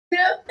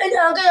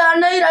nyanga ya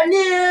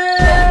nairani.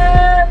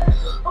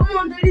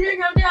 Omondeli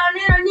nyanga ya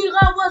nairani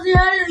kapo si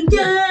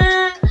halenge.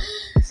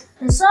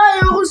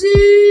 Saya kusi.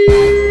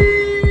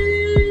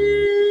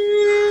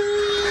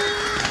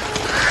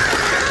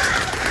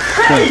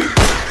 Hey!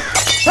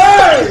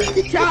 Hey!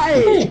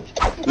 Chai!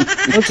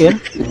 Okay.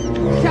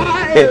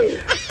 Chai!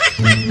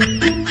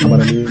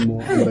 Marami mo.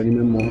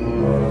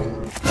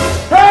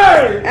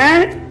 Hey!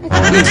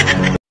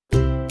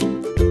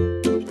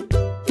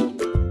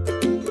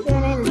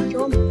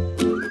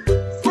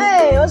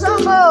 Hey,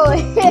 Onsongo.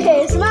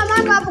 Simama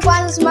hapo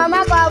kwanza, simama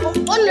hapo.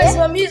 Mbona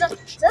unasimamisha?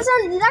 Sasa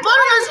nataka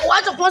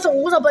Wacha kwanza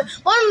kuuza pale.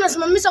 Mbona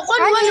unasimamisha?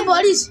 Kwani wewe ni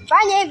polisi?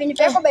 fanya hivi,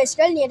 nipeleke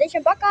baiskeli niendeshe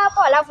mpaka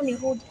hapo alafu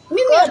nirudi.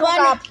 Mimi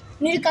hapana.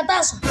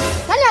 Nilikataza.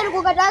 Nani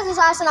alikukataza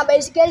sasa na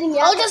baiskeli ni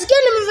yako? Hujasikia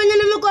nimefanya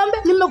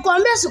nimekuambia?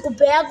 Nimekuambia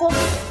sikupe yako.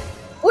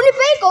 Unipe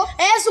iko?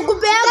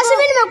 Sikupe yako. Sasa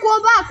mimi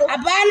nimekuomba yako.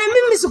 Hapana,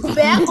 mimi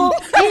sikupe yako.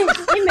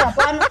 Mimi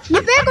hapana.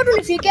 Nipe iko tu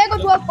nifike iko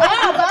tu hapo.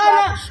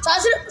 Hapana.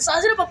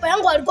 Sasa papa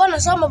yangu alikuwa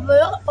anasema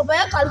papa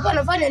yako alikuwa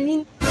anafanya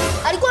nini?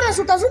 Alikuwa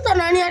anasuta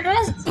nani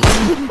address?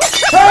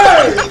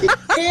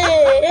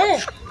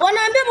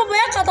 Wanaambia baba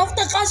yako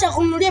atafuta kazi ya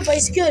kununulia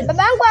baiskeli.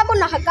 Baba yangu yako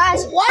na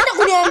kazi. Wacha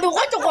kuniambia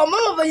wacha kwa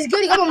mama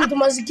baiskeli kama mtu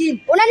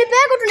maskini.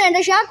 Unanipeleka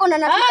tunaendesha yako na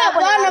nafika hapo.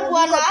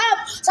 Bwana.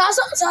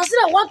 Sasa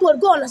watu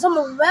walikuwa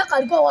wanasema baba yako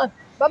alikuwa wapi?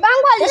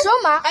 Babangu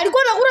alisoma.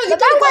 Alikuwa anakula kitu.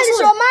 Babangu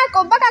alisoma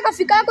yako mpaka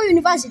akafika yako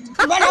university.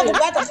 Bwana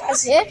akupata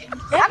kazi.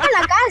 Hako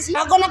na kazi.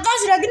 Ako na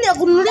kazi lakini ya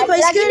kununulia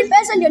baiskeli. Lakini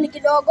pesa ndio ni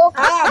kidogo.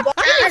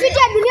 Vitu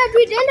ya dunia tu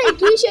itaenda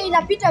ikiisha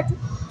inapita tu.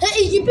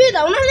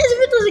 Ikipita, unaona hizi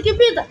vitu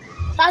zikipita.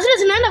 Sasa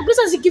zinaenda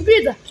kuisha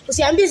zikipita.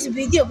 Usiambie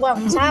zipitie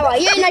kwangu. Sawa,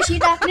 hiyo ina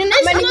shida.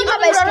 Umeninyima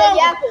baiskeli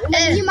yako,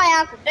 umeninyima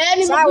yako.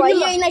 Sawa,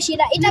 hiyo ina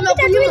shida. Itapita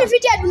tu ile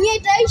vitu ya dunia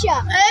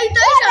itaisha.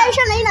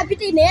 Itaisha na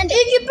inapita inaenda.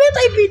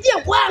 Ikipita ipitie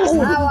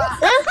kwangu. Sawa.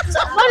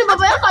 Sababu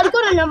baba yako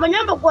alikuwa na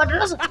nyamba kwa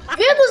darasa.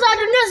 Vitu za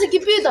dunia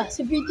zikipita,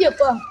 sipitie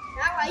kwangu.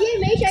 Sawa, hiyo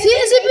imeisha.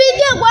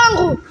 Sipitie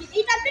kwangu.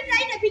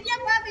 Itapita inapitia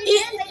kwako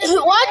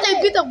inaenda. Wacha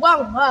ipite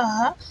kwangu.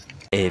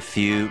 A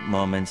few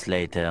moments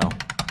later.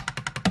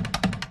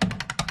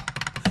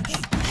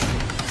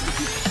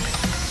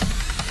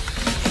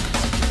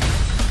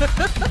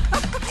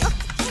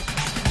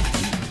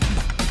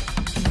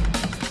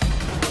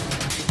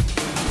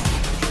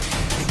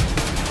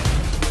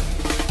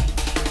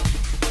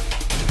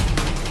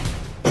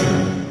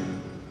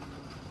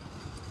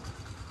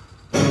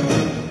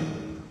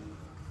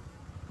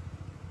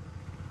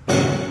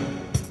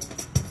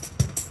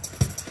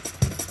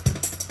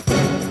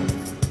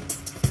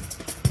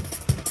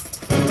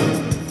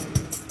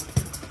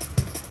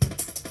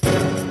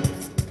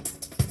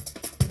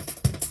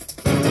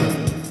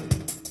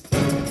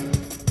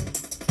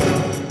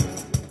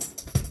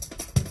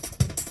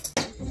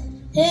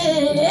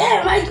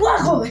 Mike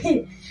wako.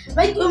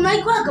 Mike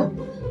wako.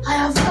 I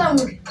have come.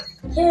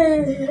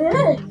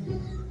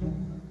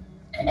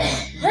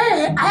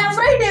 I have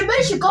Friday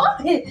bicycle.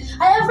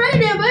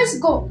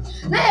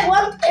 Now I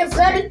want a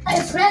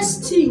fresh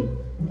team.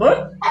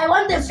 What? I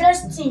want a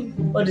fresh team.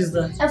 What is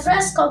that? A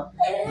fresh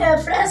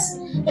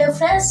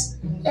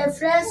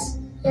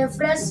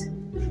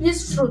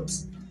this fruit.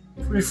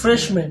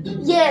 Refreshment.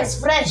 Yes,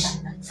 fresh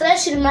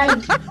in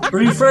mind.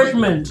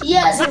 Refreshment.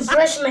 Yes,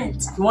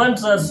 refreshment. You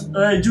want us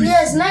juice?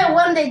 Yes, now I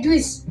want the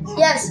juice.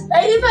 Yes,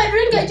 if I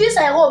drink a juice,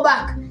 I go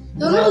back.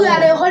 You know we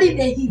are on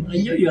holiday.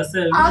 Enjoy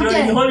yourself. Okay. If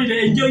you're on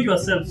holiday, enjoy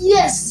yourself.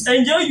 Yes.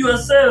 Enjoy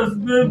yourself,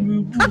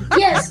 baby.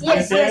 Yes.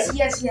 Enjoy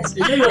yourself.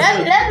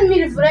 Let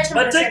me refresh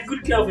But myself. take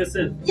good care of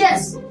yourself.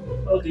 Yes.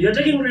 Okay, you're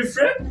taking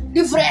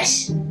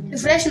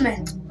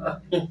Refreshment.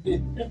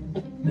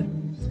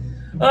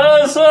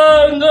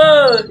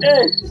 Onsongo.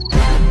 Hey.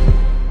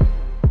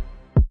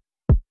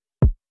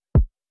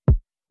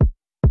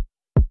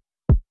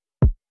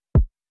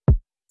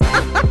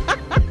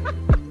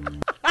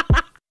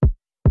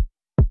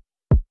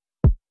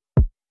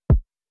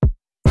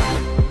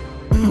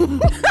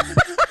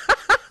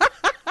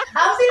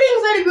 I'm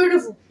feeling very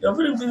beautiful. You're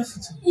very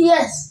beautiful.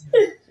 Yes.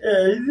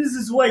 This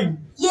is wine.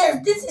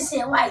 Yes, this is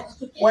a wine.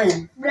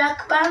 Wine.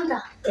 Black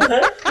Panda.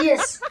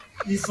 Yes.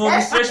 This for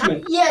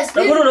refreshment. Yes.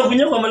 Na mbona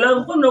unakunywa kwa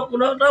malango? Mbona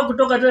unataka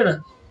kutoka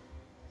tena?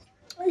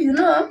 You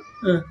know,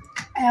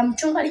 I am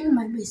chungaling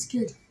my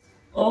biscuit.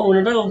 Oh,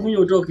 unataka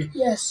kunywa utoke?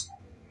 Yes.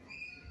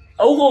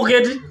 Hauko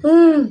uketi?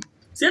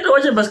 Si hata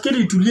wacha baskeli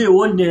itulie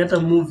uone hata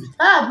movie.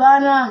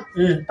 Bana.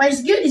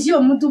 Baiskeli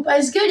sio mtu,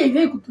 baiskeli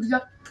hivi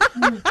kutulia.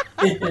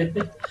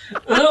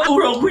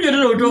 Unakuja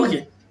tena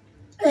utoke.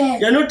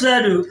 You're not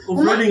tired of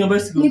riding a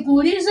bicycle.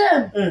 Nikuulize.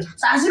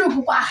 Sasa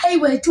uko kwa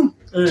highway tu.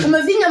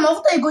 Umevinya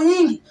mafuta iko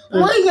nyingi.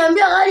 Wewe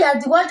niambia gari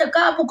ati wacha kaa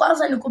hapo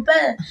kwanza nikupe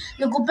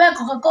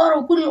Coca-Cola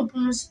ukunywe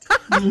upumzike.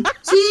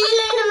 Si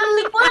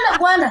ni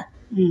kwenda.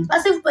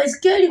 Basi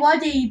baiskeli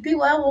waje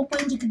ipigwe hapo huko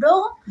nje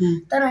kidogo.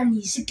 Tena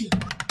nisike.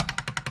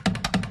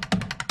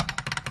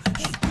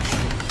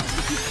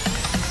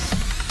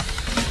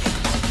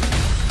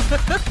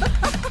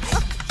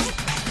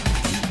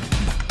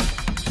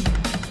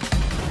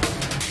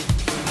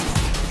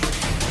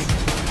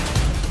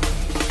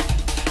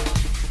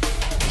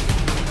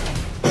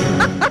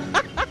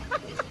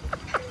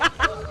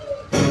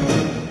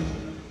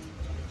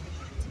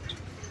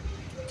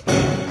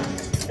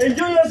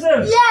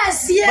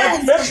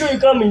 Yes. Make sure you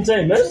come in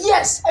time, eh?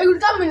 Yes, I will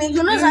come in.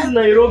 You know This is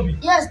Nairobi.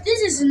 Yes,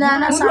 this is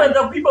Nana. Mtu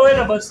atakuiba wewe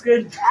na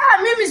baskeli.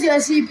 Mimi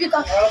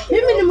siyasipika.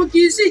 Mimi ni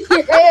mkisi.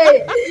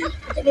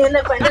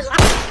 Nienda kwenda.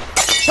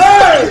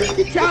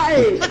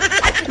 Hey!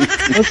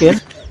 Okay.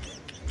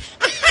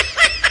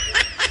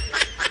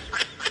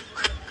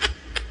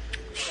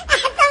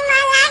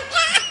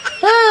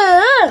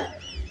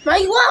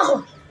 Mai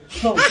wako.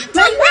 No.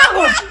 Mai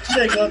wako.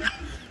 Cheka.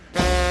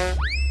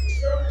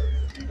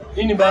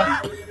 Nini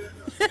ba?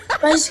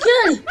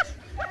 Baiskeli.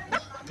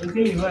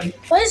 Nini ba?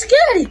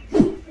 Baiskeli.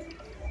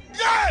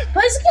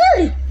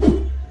 Baiskeli.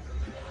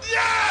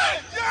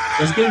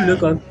 Baskeli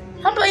ndio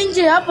Hapa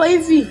nje hapa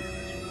hivi.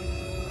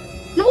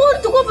 Nuko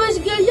tuko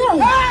baiskeli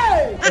yangu.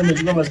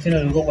 Umechukua baskeli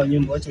na niko kwa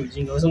nyumba, acha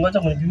ujinga. Usingoacha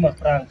kunipima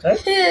prank, eh?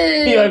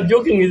 You are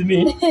joking with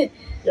me.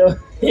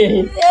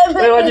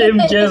 Wewe waje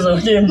mchezo,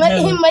 waje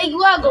mchezo. Mai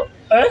wako.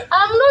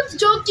 I'm not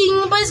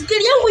joking.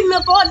 Baiskeli yangu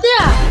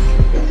imepotea.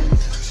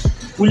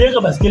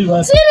 Uliweka baskeli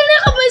wapi? Si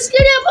niliweka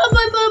baiskeli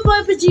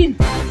hapa chini.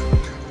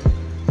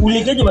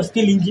 Uliwekaje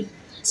baskeli nje?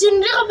 Si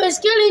niliweka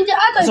baiskeli nje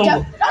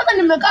hata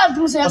nimekaa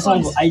tu sasa.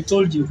 Onsongo, I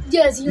told you.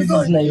 Yes, you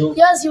told me.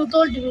 Yes, you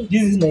told me.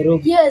 This is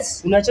Nairobi.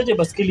 Yes. Unachaje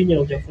baskeli nje na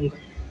hujafunga?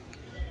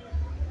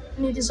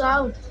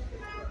 Nilisahau.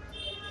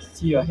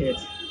 See your head.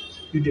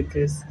 You the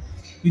case.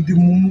 You the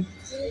mumu.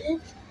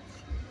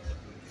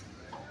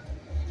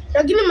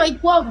 Lakini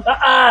mic wako.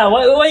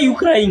 Why you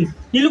crying?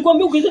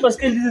 Nilikwambia ukiita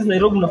baskeli this is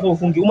Nairobi unafaa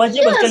ufunge.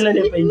 Umachie baskeli nani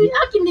hapa nje?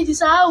 Haki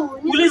nilisahau.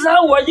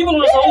 Ulisahau wajibu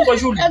unasahau kwa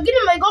shule. Lakini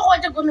mic wako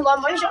acha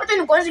kunikwambia hata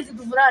nikuanze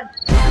kitu fulani.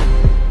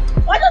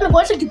 Wacha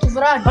nikuanze kitu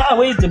fulani.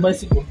 Where is the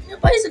bicycle? The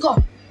bicycle.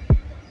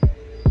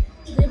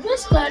 The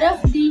bicycle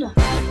left here.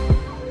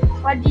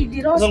 What did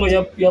you Onsongo,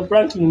 you're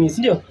pranking me,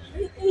 sindio?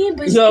 Hii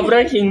You are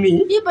pranking me.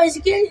 Hii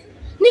bicycle.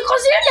 Niko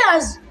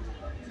serious.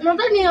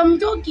 Unadhani I'm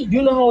joking? Do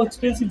you know how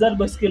expensive that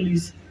bicycle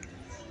is?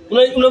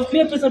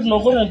 Unafikiria pesa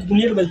tunaokota na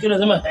kutumia bicycle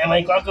unasema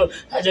mic wako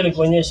acha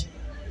nikuonyeshe.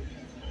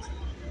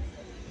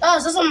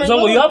 Sasa mic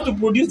Onsongo, you have to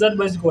produce that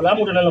bicycle.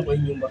 Ama utalala kwa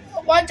nyumba.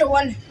 Wacha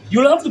one.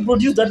 You'll have to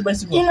produce that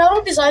bicycle.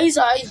 Inarudi saa hii.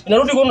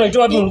 Inarudi kwa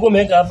unaitoa wapi ulikuwa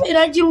umeweka hapa?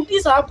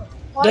 Inajirudisha hapa.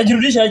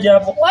 Unajirudisha aje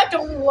hapo? Wacha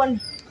one.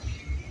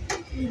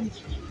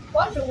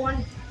 Wacha one.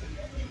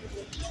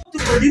 To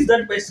produce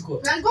that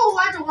bicycle. Now go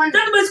wacha one.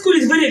 That bicycle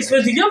is very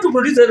expensive. You have to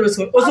produce that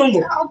bicycle.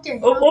 Onsongo. Okay.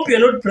 Hope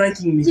you're not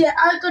pranking me. Yeah,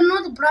 I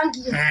cannot prank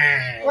you.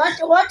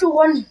 Wacha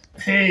one.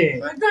 Hey.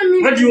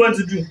 What do you want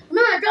to do?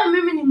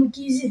 Mimi ni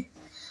mkizi.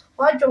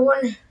 Wacha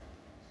one.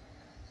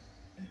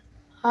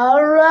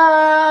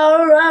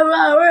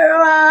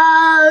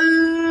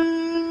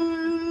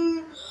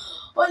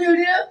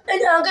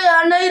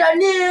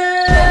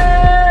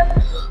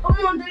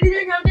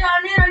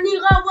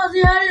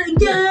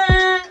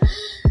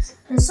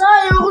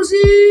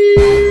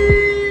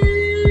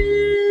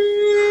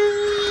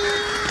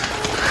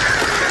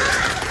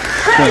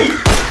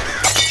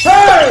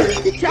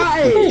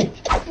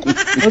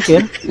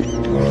 Okay.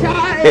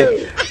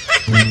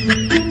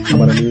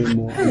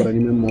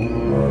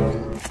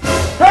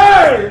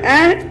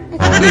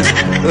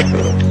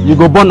 You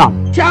go burn now.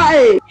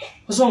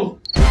 Onsongo.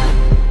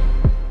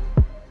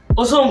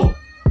 Onsongo.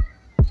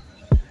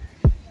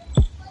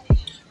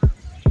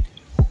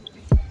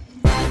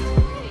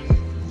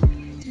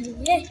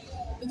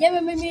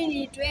 Jamaa mimi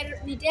ni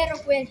tero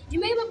kweli.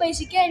 Nimeiba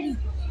baisikeli.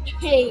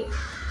 Hey.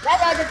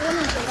 Bado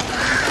hajatuona mshaka.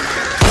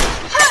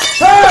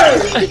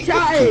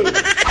 Hey!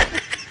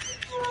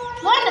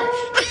 Bwana.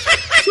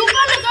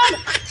 Chupana bwana.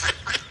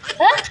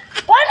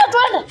 Bwana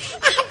bwana.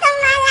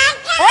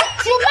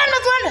 Chupana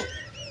bwana.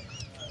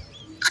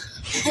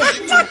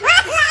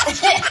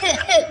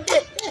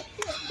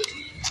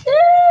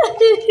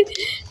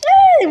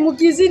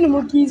 Mukizi ni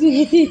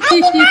mukizi.